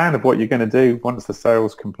 have a plan of what you're going to do once the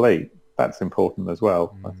sale's complete. That's important as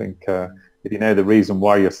well. I think if you know the reason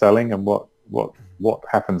why you're selling and what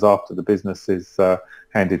happens after the business is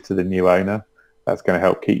handed to the new owner, that's going to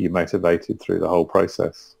help keep you motivated through the whole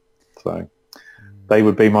process. So they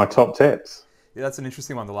would be my top tips. Yeah, that's an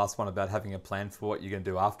interesting one, the last one about having a plan for what you're going to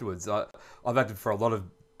do afterwards. I've acted for a lot of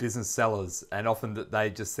business sellers, and often that they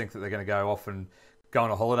just think that they're going to go off and go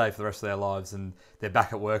on a holiday for the rest of their lives, and they're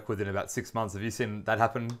back at work within about 6 months. Have you seen that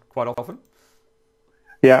happen quite often?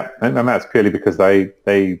 Yeah, and that's purely because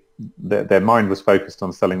their mind was focused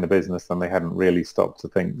on selling the business, and they hadn't really stopped to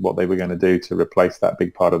think what they were going to do to replace that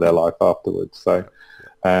big part of their life afterwards. So,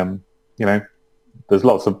 there's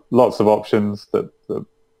lots of options that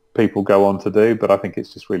people go on to do, but I think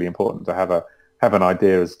it's just really important to have an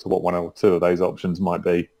idea as to what one or two of those options might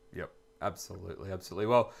be. Absolutely.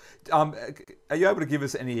 Well, are you able to give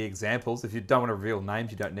us any examples? If you don't want to reveal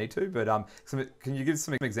names, you don't need to, but can you give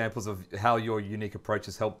some examples of how your unique approach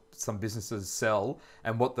has helped some businesses sell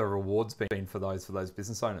and what the rewards been for those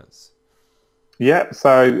business owners? Yeah,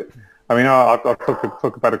 so, I mean, I'll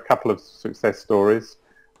talk about a couple of success stories.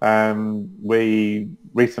 We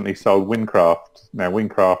recently sold Windcraft. Now,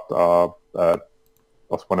 Windcraft are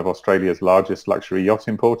one of Australia's largest luxury yacht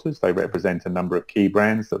importers. They represent a number of key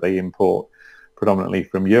brands that they import predominantly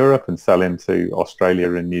from Europe and sell into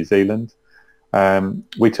Australia and New Zealand.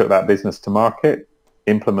 We took that business to market,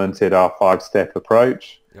 implemented our 5-step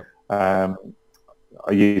approach. Yep.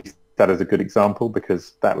 I use that as a good example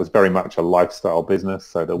because that was very much a lifestyle business.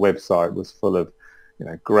 So the website was full of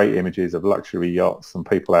great images of luxury yachts and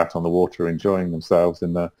people out on the water enjoying themselves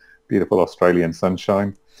in the beautiful Australian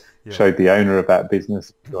sunshine. Yeah. Showed the owner of that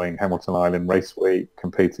business enjoying Hamilton Island Race Week,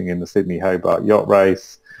 competing in the Sydney Hobart Yacht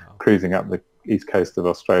Race, cruising up the east coast of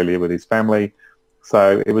Australia with his family.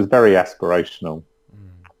 So it was very aspirational.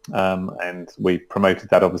 And we promoted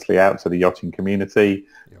that obviously out to the yachting community,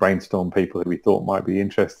 brainstormed people who we thought might be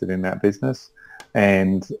interested in that business.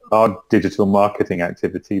 And our digital marketing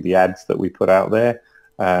activity, the ads that we put out there,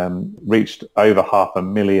 reached over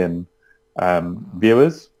 500,000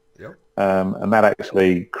 viewers. And that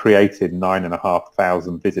actually created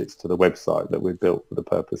 9,500 visits to the website that we built for the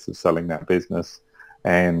purpose of selling that business.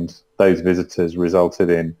 And those visitors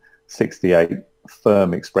resulted in 68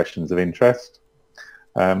 firm expressions of interest.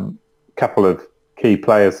 A couple of key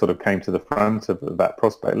players sort of came to the front of that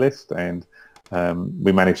prospect list, and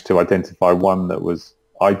we managed to identify one that was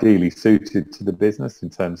ideally suited to the business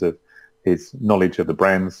in terms of his knowledge of the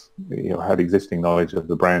brands, had existing knowledge of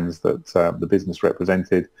the brands that the business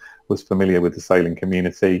represented, was familiar with the sailing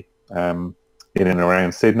community in and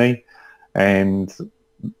around Sydney. And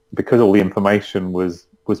because all the information was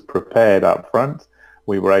prepared up front,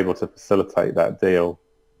 we were able to facilitate that deal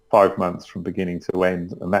 5 months from beginning to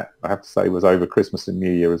end. And that, I have to say, was over Christmas and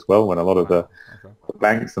New Year as well, when a lot of the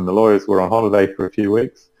banks and the lawyers were on holiday for a few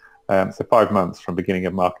weeks. So 5 months from beginning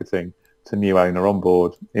of marketing to new owner on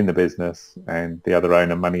board in the business and the other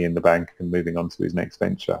owner money in the bank and moving on to his next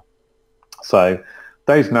venture. So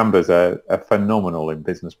those numbers are phenomenal in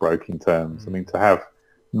business broking terms. I mean, to have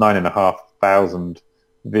 9,500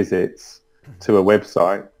 visits to a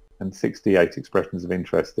website and 68 expressions of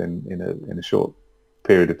interest in a short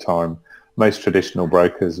period of time, most traditional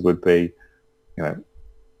brokers would be,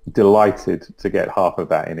 delighted to get half of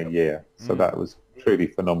that in a year. So that was truly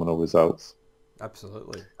phenomenal results.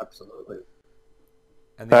 Absolutely.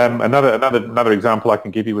 And another example I can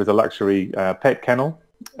give you was a luxury pet kennel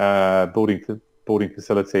boarding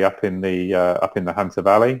facility up in the Hunter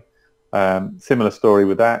Valley. Similar story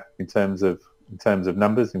with that in terms of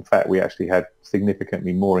numbers. In fact, we actually had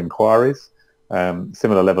significantly more inquiries,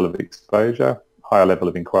 similar level of exposure, higher level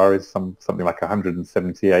of inquiries, something like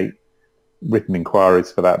 178 written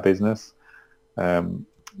inquiries for that business.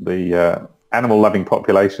 The animal-loving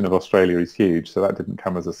population of Australia is huge, so that didn't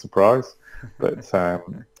come as a surprise. But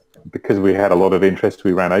because we had a lot of interest,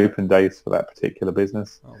 we ran open days for that particular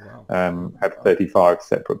business. Oh, wow. Had 35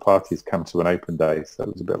 separate parties come to an open day, so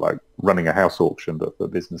it was a bit like running a house auction, but for a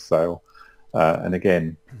business sale. And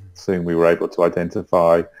again, soon we were able to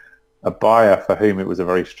identify a buyer for whom it was a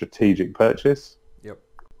very strategic purchase. Yep.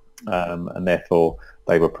 And therefore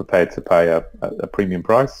they were prepared to pay a premium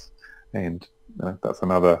price, and that's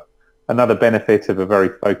another benefit of a very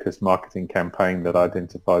focused marketing campaign that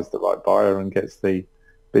identifies the right buyer and gets the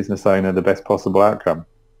business owner the best possible outcome.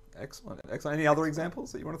 Excellent. Any other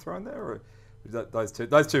examples that you want to throw in there, or those two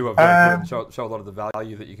are very good and show a lot of the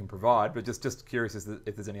value that you can provide? But just curious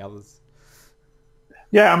if there's any others.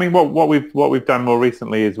 Yeah, I mean, what we've done more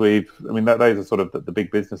recently is those are sort of the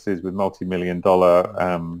big businesses with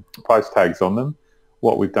multi-million-dollar price tags on them.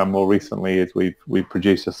 What we've done more recently is we've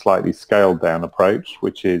produced a slightly scaled down approach,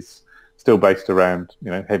 which is still based around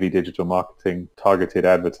heavy digital marketing, targeted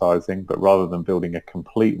advertising, but rather than building a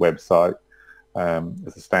complete website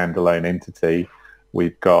as a standalone entity,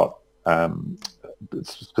 we've got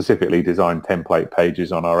specifically designed template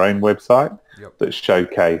pages on our own website that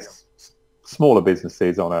showcase smaller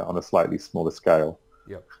businesses on a slightly smaller scale.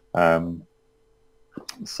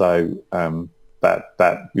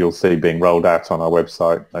 That you'll see being rolled out on our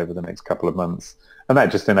website over the next couple of months, and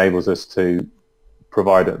that just enables us to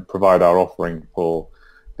provide our offering for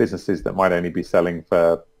businesses that might only be selling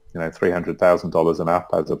for $300,000 and up,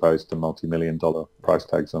 as opposed to multi-million-dollar price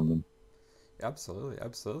tags on them.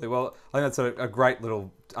 Absolutely. Well, I think that's a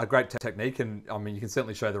great technique, and I mean you can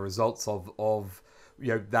certainly show the results of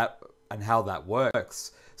that and how that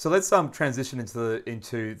works. So let's transition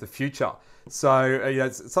into the future. So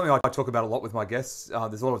it's something I talk about a lot with my guests.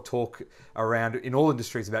 There's a lot of talk around in all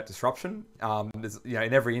industries about disruption.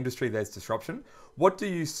 In every industry there's disruption. What do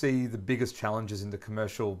you see the biggest challenges in the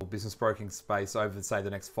commercial business broking space over, say, the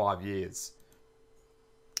next 5 years?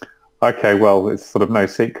 Okay, well, it's sort of no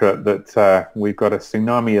secret that we've got a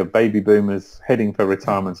tsunami of baby boomers heading for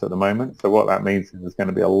retirements at the moment. So what that means is there's going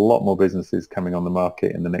to be a lot more businesses coming on the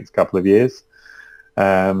market in the next couple of years.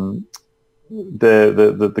 The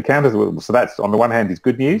counters, so that's on the one hand is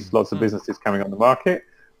good news, lots of businesses coming on the market,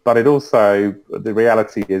 but it also, the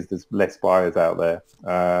reality is there's less buyers out there,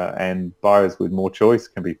 and buyers with more choice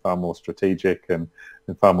can be far more strategic and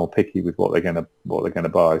far more picky with what they're going to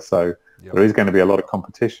buy. So there is going to be a lot of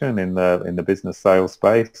competition in the business sales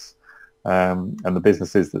space, and the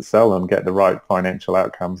businesses that sell them get the right financial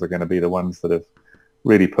outcomes are going to be the ones that have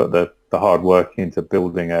really put the hard work into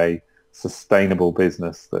building a sustainable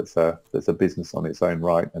business that's a business on its own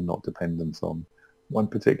right and not dependent on one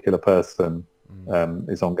particular person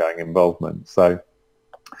is ongoing involvement. So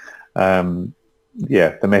the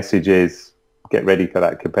message is get ready for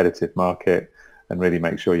that competitive market and really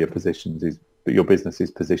make sure your business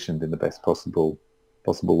is positioned in the best possible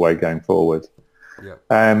way going forward.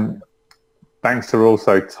 Banks are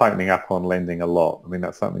also tightening up on lending a lot. I mean,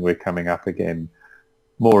 that's something we're coming up again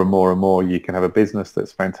more and more and more. You can have a business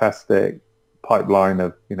that's fantastic, pipeline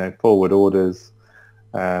of forward orders,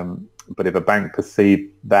 but if a bank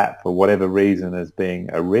perceived that for whatever reason as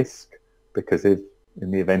being a risk, because if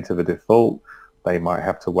in the event of a default they might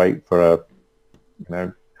have to wait for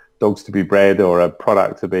dogs to be bred or a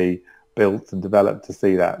product to be built and developed to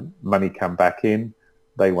see that money come back in,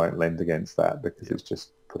 they won't lend against that because it's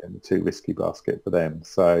just put in a too risky basket for them.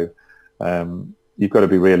 So you've got to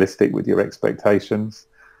be realistic with your expectations.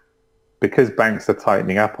 Because banks are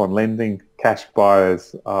tightening up on lending, cash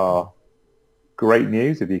buyers are great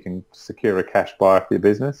news if you can secure a cash buyer for your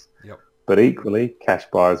business. But equally, cash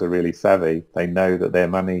buyers are really savvy. They know that their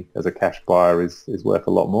money as a cash buyer is worth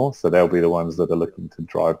a lot more, so they'll be the ones that are looking to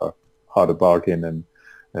drive a harder bargain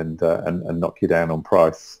and knock you down on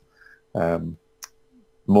price.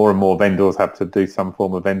 More and more vendors have to do some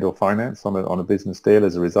form of vendor finance on a business deal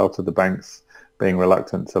as a result of the banks being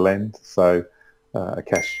reluctant to lend. So a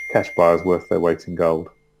cash buyer is worth their weight in gold.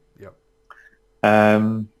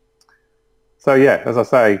 So yeah, as I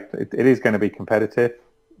say, it is going to be competitive.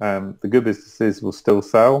 The good businesses will still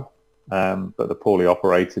sell, but the poorly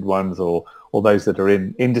operated ones or those that are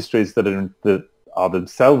in industries that are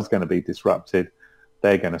themselves going to be disrupted,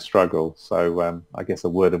 they're going to struggle. So I guess a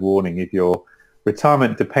word of warning: if your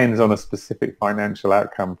retirement depends on a specific financial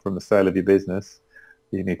outcome from the sale of your business,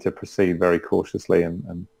 you need to proceed very cautiously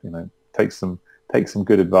and take some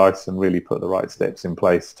good advice and really put the right steps in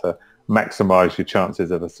place to maximize your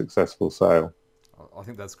chances of a successful sale. I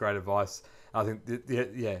think that's great advice. I think,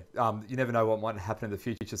 you never know what might happen in the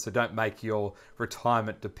future, so don't make your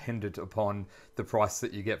retirement dependent upon the price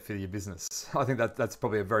that you get for your business. I think that's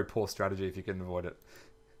probably a very poor strategy if you can avoid it.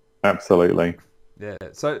 Absolutely. Yeah.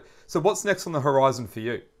 So what's next on the horizon for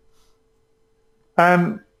you?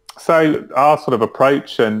 So our sort of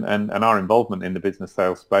approach and our involvement in the business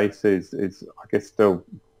sales space is I guess still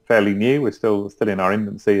fairly new. We're still in our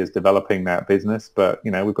infancy as developing that business, but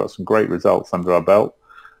we've got some great results under our belt.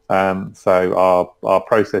 So our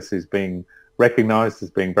process is being recognised as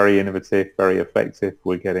being very innovative, very effective.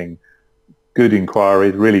 We're getting good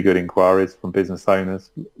inquiries, really good inquiries from business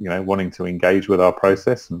owners, wanting to engage with our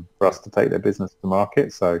process and for us to take their business to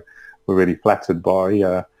market. So we're really flattered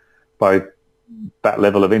by that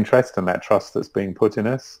level of interest and that trust that's being put in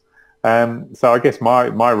us. So I guess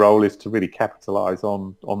my role is to really capitalise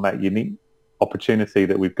on that unique opportunity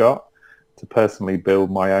that we've got to personally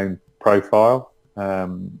build my own profile.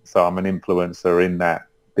 So I'm an influencer in that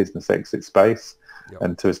business exit space,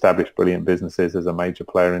 and to establish brilliant businesses as a major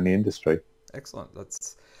player in the industry. Excellent.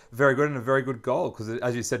 That's very good and a very good goal, because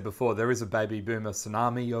as you said before, there is a baby boomer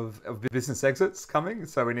tsunami of business exits coming.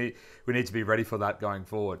 So we need to be ready for that going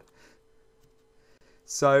forward.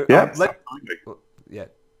 So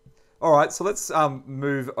all right, so let's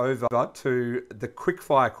move over to the quick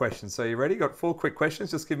fire questions. So you ready? Got 4 quick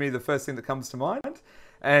questions. Just give me the first thing that comes to mind.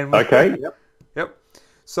 And okay. Yep.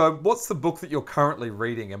 So what's the book that you're currently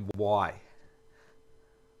reading and why?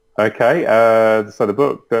 Okay, so the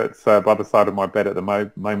book that's by the side of my bed at the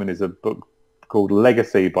moment is a book called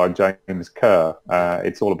Legacy by James Kerr.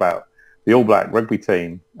 It's all about the All Black rugby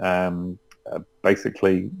team,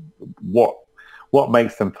 basically what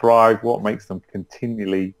makes them thrive, what makes them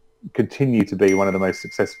continue to be one of the most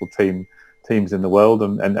successful teams in the world,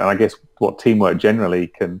 and I guess what teamwork generally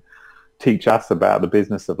can teach us about the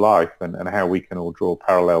business of life, and how we can all draw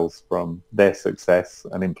parallels from their success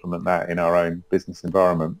and implement that in our own business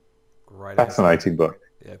environment. Great. Fascinating book.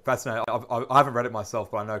 Yeah, fascinating. I haven't read it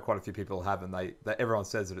myself, but I know quite a few people have, and everyone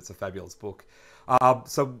says that it's a fabulous book.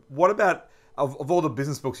 So what about, of all the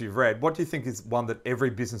business books you've read, what do you think is one that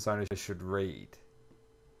every business owner should read?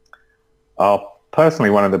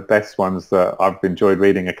 Personally, one of the best ones that I've enjoyed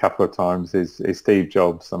reading a couple of times is Steve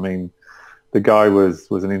Jobs. I mean, the guy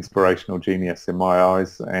was an inspirational genius in my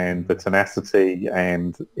eyes, and the tenacity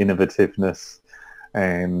and innovativeness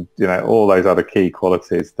and all those other key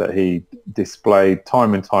qualities that he displayed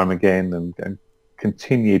time and time again, and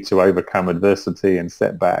continued to overcome adversity and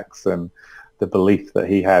setbacks, and the belief that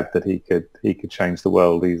he had that he could change the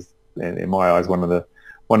world. He's, in my eyes, one of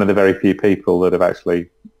the very few people that have actually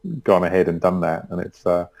gone ahead and done that, and it's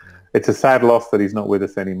a sad loss that he's not with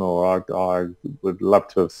us anymore. I would love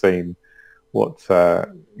to have seen what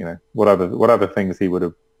other things he would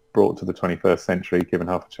have brought to the 21st century given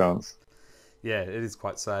half a chance. Yeah, it is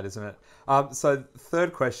quite sad, isn't it? So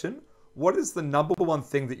third question, what is the number one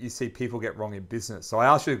thing that you see people get wrong in business? So I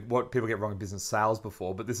asked you what people get wrong in business sales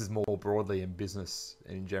before, but this is more broadly in business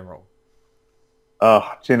in general.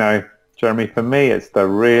 Jeremy, for me, it's the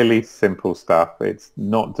really simple stuff. It's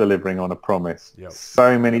not delivering on a promise. Yep.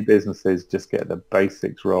 So many businesses just get the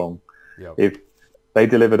basics wrong. Yep. If they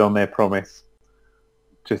delivered on their promise,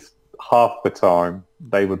 just half the time,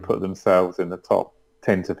 they would put themselves in the top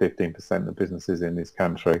 10 to 15% of businesses in this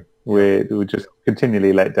country. We're just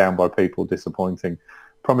continually let down by people disappointing,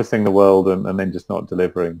 promising the world and then just not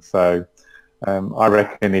delivering. So I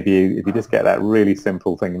reckon if you just get that really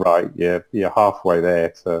simple thing right, you're halfway there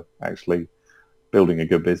to actually building a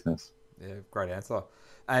good business. Yeah, great answer.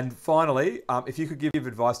 And finally, if you could give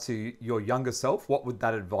advice to your younger self, what would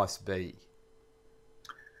that advice be?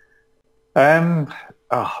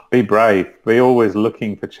 Be brave. Be always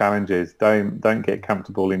looking for challenges. Don't get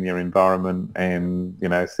comfortable in your environment and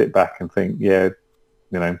sit back and think,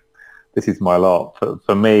 this is my lot.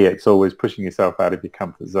 For me, it's always pushing yourself out of your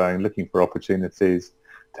comfort zone, looking for opportunities,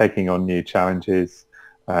 taking on new challenges,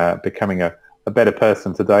 becoming a better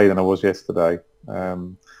person today than I was yesterday.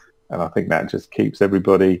 And I think that just keeps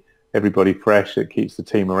everybody fresh. It keeps the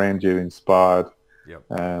team around you inspired. Yep.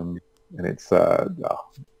 And it's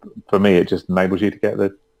for me, it just enables you to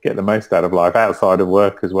get the most out of life outside of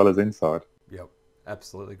work as well as inside. Yep,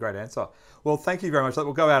 absolutely, great answer. Well, thank you very much.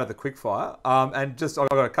 We'll go out of the quick fire, and just I've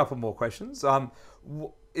got a couple more questions.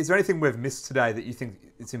 Is there anything we've missed today that you think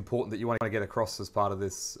it's important that you want to get across as part of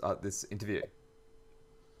this interview?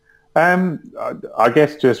 I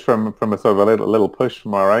guess just from a sort of a little push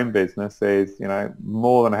from our own business is,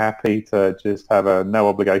 more than happy to just have a no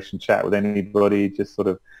obligation chat with anybody, just sort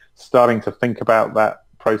of starting to think about that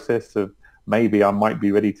process of maybe I might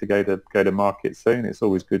be ready to go to market soon. It's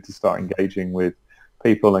always good to start engaging with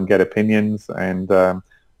people and get opinions, and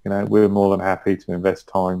we're more than happy to invest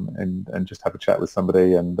time and just have a chat with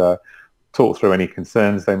somebody and talk through any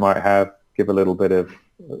concerns they might have, give a little bit of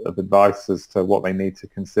advice as to what they need to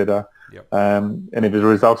consider. Yep. And if as a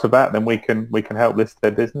result of that, then we can help list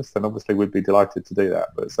their business, then obviously we'd be delighted to do that,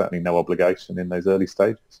 but certainly no obligation in those early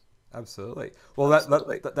stages. Absolutely. Well,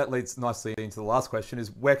 that leads nicely into the last question: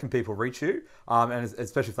 is where can people reach you, and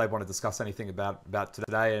especially if they want to discuss anything about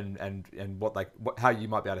today and how you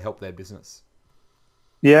might be able to help their business.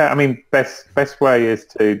 Yeah, I mean, best way is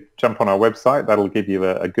to jump on our website. That'll give you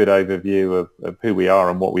a good overview of who we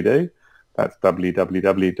are and what we do. That's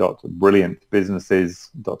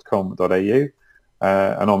www.brilliantbusinesses.com.au.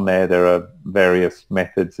 And on there are various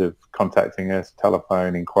methods of contacting us: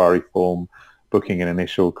 telephone, inquiry form, booking an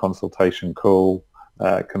initial consultation call.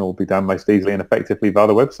 Can all be done most easily and effectively via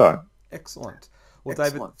the website. Excellent. Well,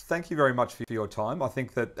 David, thank you very much for your time. I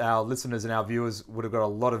think that our listeners and our viewers would have got a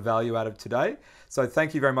lot of value out of today. So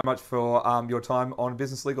thank you very much for your time on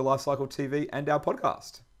Business Legal Lifecycle TV and our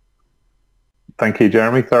podcast. Thank you,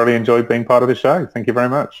 Jeremy. Thoroughly enjoyed being part of the show. Thank you very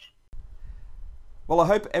much. Well, I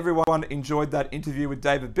hope everyone enjoyed that interview with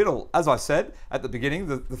David Biddle. As I said at the beginning,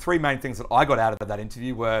 the three main things that I got out of that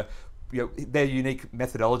interview were their unique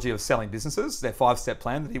methodology of selling businesses, their 5-step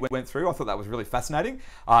plan that he went through. I thought that was really fascinating.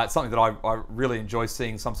 It's something that I really enjoy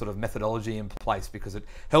seeing some sort of methodology in place because it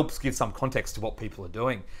helps give some context to what people are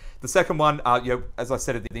doing. The second one, as I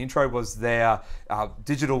said at the intro, was their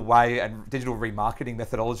digital way and digital remarketing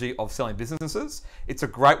methodology of selling businesses. It's a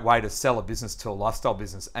great way to sell a business to a lifestyle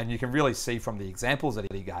business, and you can really see from the examples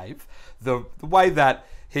that he gave the way that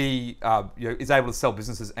he is able to sell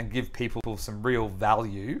businesses and give people some real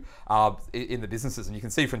value in the businesses. And you can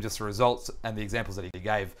see from just the results and the examples that he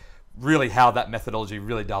gave really how that methodology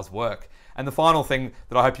really does work. And the final thing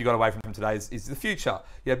that I hope you got away from today is the future.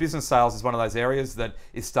 Business sales is one of those areas that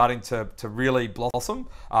is starting to really blossom.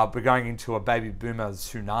 We're going into a baby boomer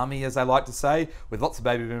tsunami, as they like to say, with lots of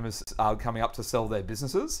baby boomers coming up to sell their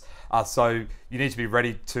businesses. So you need to be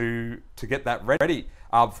ready to get that ready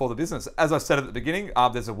for the business. As I said at the beginning,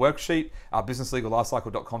 there's a worksheet,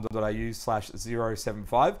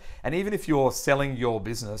 businesslegallifecycle.com.au/075. And even if you're selling your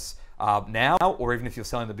business now, or even if you're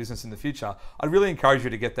selling the business in the future, I'd really encourage you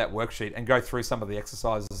to get that worksheet and go through some of the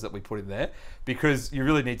exercises that we put in there, because you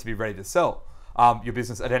really need to be ready to sell your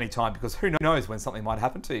business at any time, because who knows when something might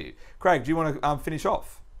happen to you. Craig, do you want to finish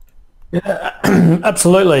off? Yeah,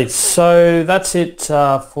 absolutely. So that's it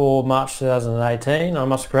for March 2018. I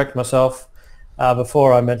must correct myself.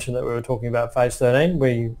 Before I mentioned that we were talking about phase 13.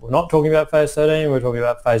 We were not talking about phase 13, we were talking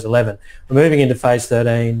about phase 11. We're moving into phase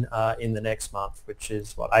 13 in the next month, which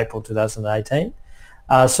is April 2018.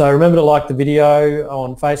 So remember to like the video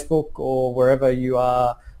on Facebook or wherever you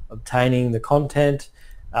are obtaining the content.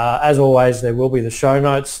 As always, there will be the show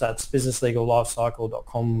notes. That's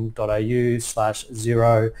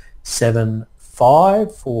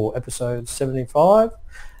businesslegallifecycle.com.au/075 for episode 75.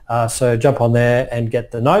 So jump on there and get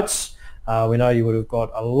the notes. We know you would have got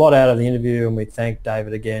a lot out of the interview, and we thank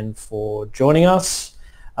David again for joining us.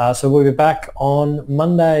 So we'll be back on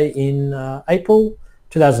Monday in April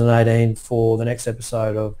 2018 for the next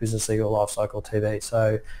episode of Business Legal Lifecycle TV.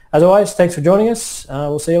 So as always, thanks for joining us.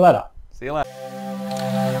 We'll see you later. See you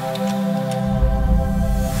later.